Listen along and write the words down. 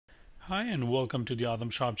Hi and welcome to the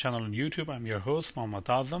Azam Shop channel on YouTube. I'm your host Mohammad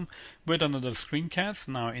Azam with another screencast.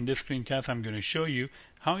 Now in this screencast I'm going to show you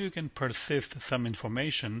how you can persist some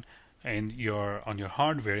information on your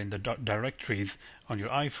hardware in the directories on your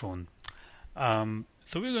iPhone.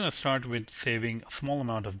 So we're going to start with saving a small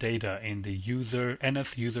amount of data in the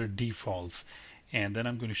NS user defaults, and then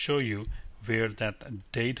I'm going to show you where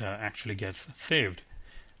that data actually gets saved.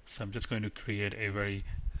 So I'm just going to create a very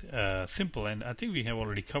simple, and I think we have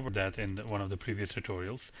already covered that in one of the previous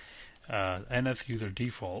tutorials, NS user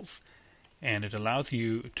defaults, and it allows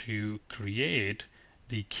you to create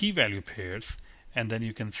the key value pairs, and then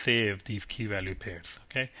you can save these key value pairs.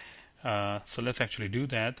 Okay, so let's actually do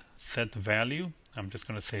that. Set value. I'm just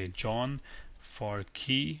going to say John for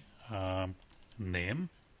key name.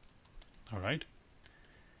 All right.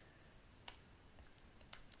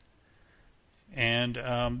 And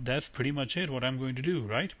that's pretty much it, what I'm going to do,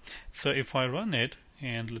 right? So if I run it,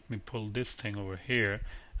 and let me pull this thing over here,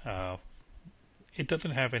 it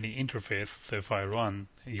doesn't have any interface, so if I run,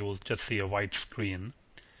 you will just see a white screen.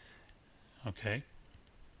 Okay,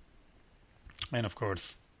 and of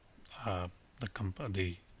course the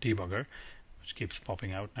debugger, which keeps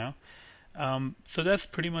popping out now. So that's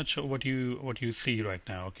pretty much what you see right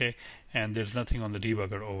now. Okay, and there's nothing on the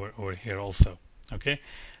debugger over here also. Okay.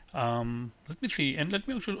 Let me see, and let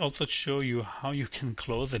me also show you how you can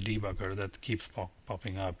close a debugger that keeps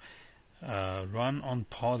popping up. Run on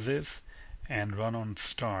pauses and run on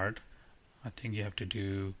start. I think you have to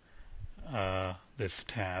do this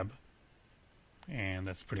tab, and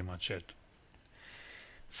that's pretty much it.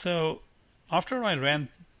 So after I ran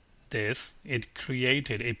this, it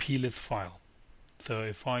created a plist file. So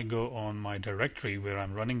if I go on my directory where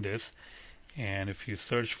I'm running this, and if you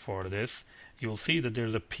search for this, you'll see that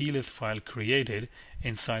there's a plist file created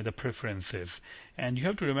inside the preferences, and you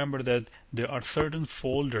have to remember that there are certain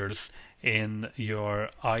folders in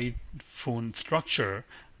your iPhone structure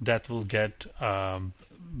that will get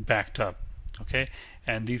backed up. Okay,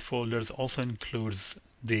 and these folders also includes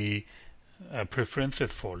the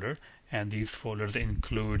preferences folder, and these folders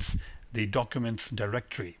includes the documents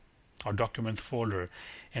directory or documents folder,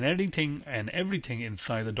 and everything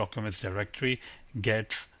inside the documents directory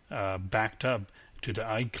gets backed up to the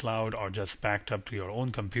iCloud or just backed up to your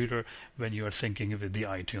own computer when you are syncing it with the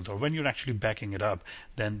iTunes, or when you're actually backing it up,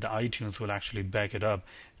 then the iTunes will actually back it up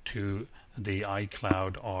to the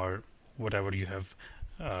iCloud or whatever you have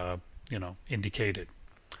indicated.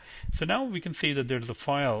 So now we can see that there's a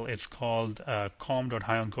file. It's called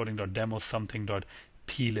com.highoncoding.demo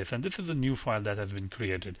something.plist, and this is a new file that has been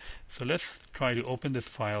created. So let's try to open this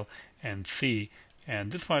file and see.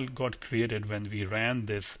 And this file got created when we ran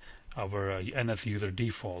this our NS user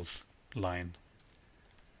defaults line.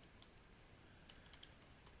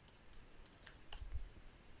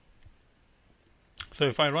 So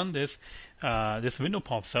if I run this, this window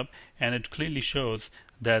pops up, and it clearly shows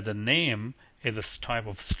that the name is a type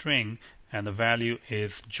of string and the value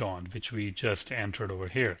is John, which we just entered over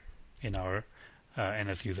here in our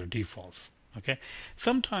NS user defaults. Okay,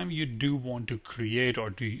 sometime you do want to create,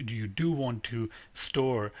 or you do want to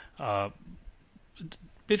store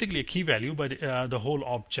basically a key value, but the whole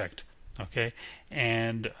object. Okay,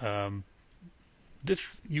 and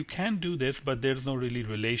this you can do this, but there's no really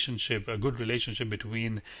a good relationship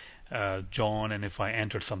between John and if I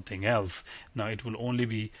enter something else. Now it will only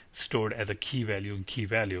be stored as a key value and key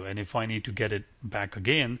value, and if I need to get it back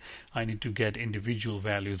again, I need to get individual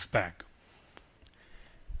values back.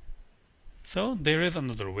 So there is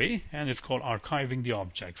another way, and it's called archiving the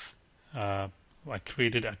objects. I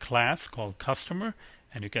created a class called customer,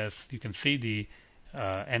 and you can see the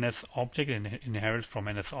NS object inherits from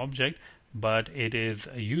NS object, but it is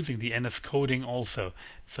using the NS coding also.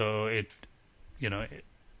 So it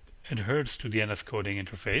adheres to the NS coding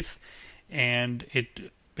interface, and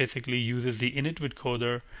it basically uses the init with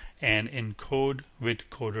coder and encode with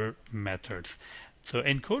coder methods. So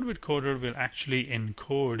encode with coder will actually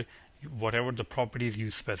encode whatever the properties you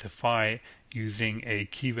specify using a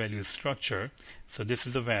key value structure. So this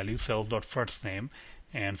is the value self.firstname,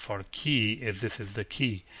 and for key this is the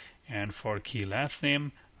key, and for key last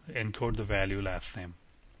name encode the value last name.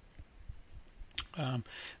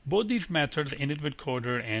 Both these methods, init with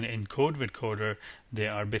coder and encode with coder, they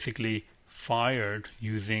are basically fired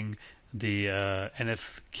using the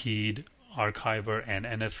NS keyed archiver and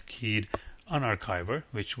NS keyed unarchiver,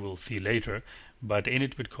 which we'll see later. But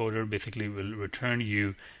init with coder basically will return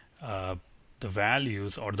you the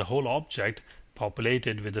values or the whole object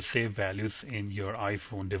populated with the saved values in your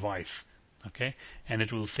iPhone device. Okay, and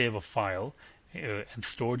it will save a file and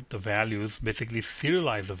store the values, basically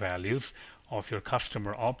serialize the values of your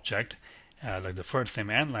customer object, like the first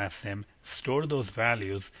name and last name, store those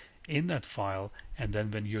values in that file, and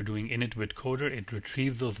then when you're doing init with coder, it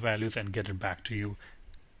retrieves those values and get it back to you,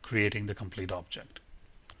 creating the complete object.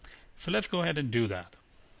 So let's go ahead and do that.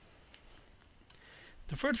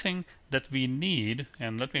 The first thing that we need,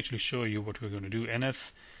 and let me actually show you what we're going to do.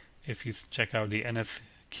 NS, if you check out the NS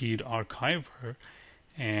keyed archiver,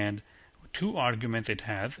 and 2 arguments it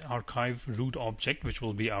has: archive root object, which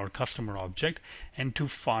will be our customer object, and to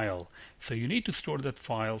file. So you need to store that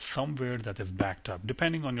file somewhere that is backed up.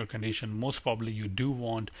 Depending on your condition, most probably you do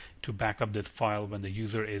want to back up this file when the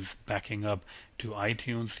user is backing up to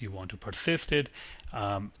iTunes. You want to persist it.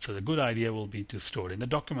 So the good idea will be to store it in the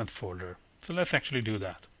documents folder. So let's actually do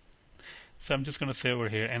that. So I'm just going to say over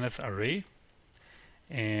here NS array,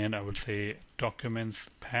 and I would say documents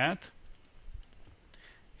path,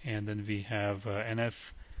 and then we have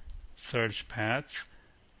NS search paths,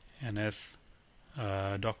 NS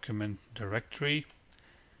document directory,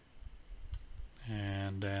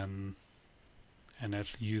 and then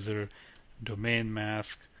NS user domain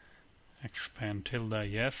mask expand tilde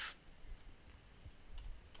yes.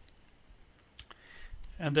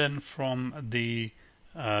 And then from the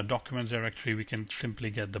documents directory, we can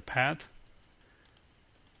simply get the path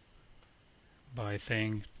by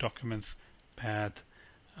saying documents path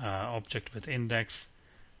object with index.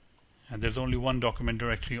 And there's only one document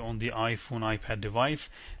directory on the iPhone, iPad device,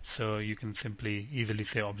 so you can simply easily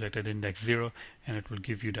say object at index 0, and it will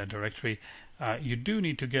give you that directory. You do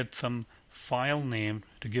need to get some file name,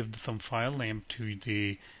 to give some file name to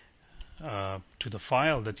the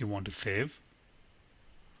file that you want to save.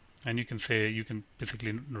 And you can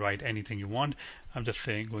basically write anything you want. I'm just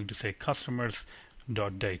going to say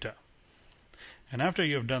customers.data. And after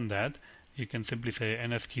you have done that, you can simply say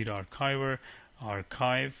ns-keyed-archiver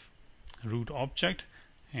archive root object,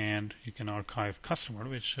 and you can archive customer,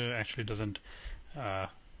 which actually doesn't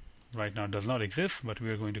right now does not exist, but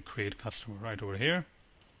we are going to create customer right over here.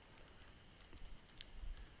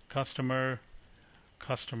 Customer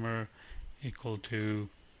equal to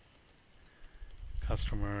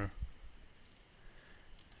customer.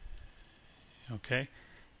 Okay,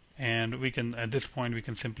 and we can, at this point, we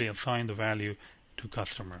can simply assign the value to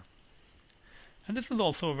customer. And this is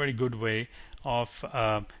also a very good way of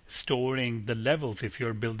storing the levels. If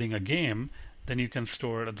you're building a game, then you can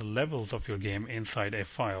store the levels of your game inside a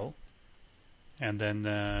file, and then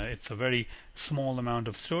it's a very small amount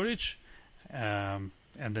of storage, and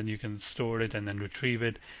then you can store it and then retrieve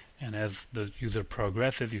it, and as the user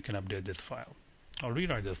progresses, you can update this file or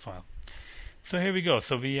rewrite this file. So here we go.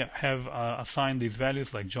 So we have assigned these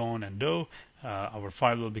values like John and Doe. Our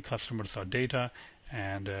file will be customers.data,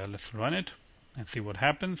 and let's run it and see what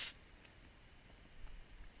happens.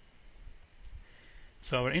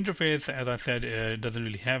 So our interface, as I said, doesn't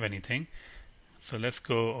really have anything. So let's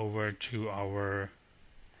go over to our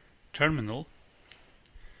terminal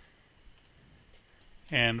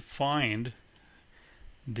and find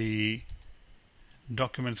the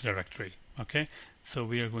documents directory. Okay, so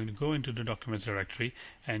we are going to go into the documents directory,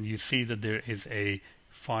 and you see that there is a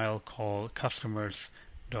file called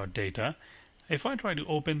customers.data. If I try to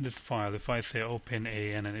open this file, if I say open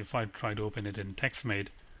AN, and if I try to open it in TextMate,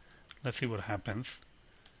 let's see what happens.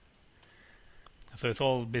 So it's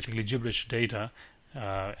all basically gibberish data,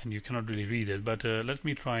 and you cannot really read it, but let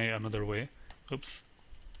me try another way. Oops.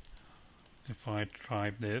 If I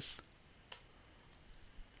try this,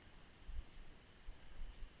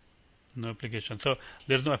 no application. So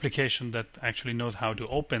there's no application that actually knows how to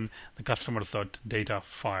open the customers.data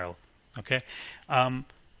file. Okay.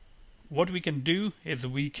 What we can do is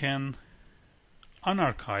we can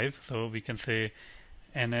unarchive. So we can say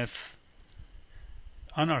ns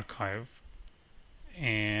unarchive,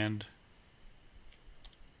 and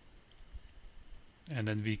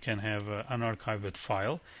then we can have unarchive with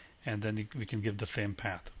file, and then we can give the same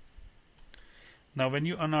path. Now when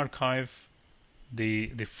you unarchive the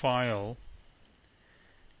file,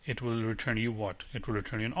 it will return you what? It will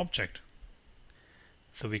return you an object.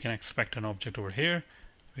 So we can expect an object over here.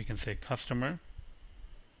 We can say customer.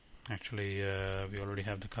 Actually, we already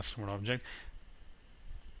have the customer object.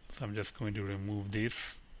 So I'm just going to remove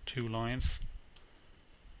these 2 lines,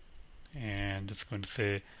 and it's going to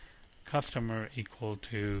say customer equal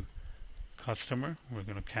to customer. We're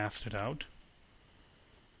going to cast it out.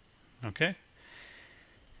 Okay.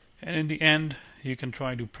 And in the end, you can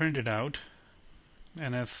try to print it out.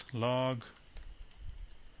 ns log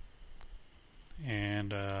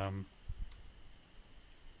and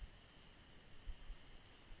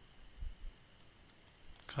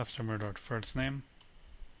customer.firstname,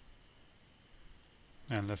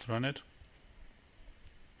 and let's run it.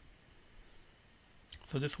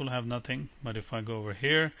 So this will have nothing, but if I go over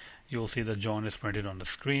here, you'll see that John is printed on the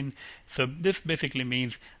screen. So this basically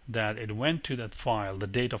means that it went to that file, the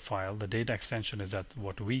data extension is that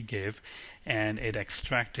what we gave, and it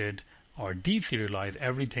extracted or deserialized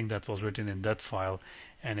everything that was written in that file,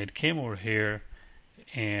 and it came over here,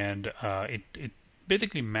 and it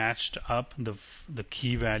basically matched up the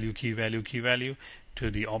key value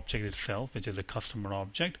to the object itself, which is a customer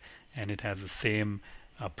object, and it has the same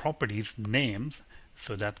properties, names,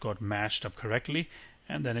 so that got matched up correctly,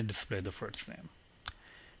 and then it displayed the first name.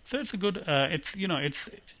 So it's a good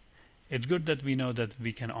it's good that we know that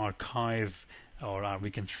we can archive or we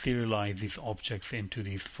can serialize these objects into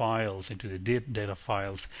these files, into the data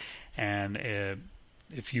files, and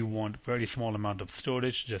if you want very small amount of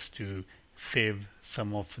storage just to save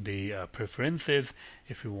some of the preferences,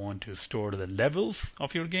 if you want to store the levels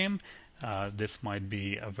of your game, this might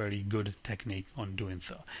be a very good technique on doing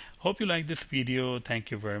so. Hope you like this video.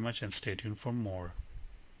 Thank you very much, and stay tuned for more.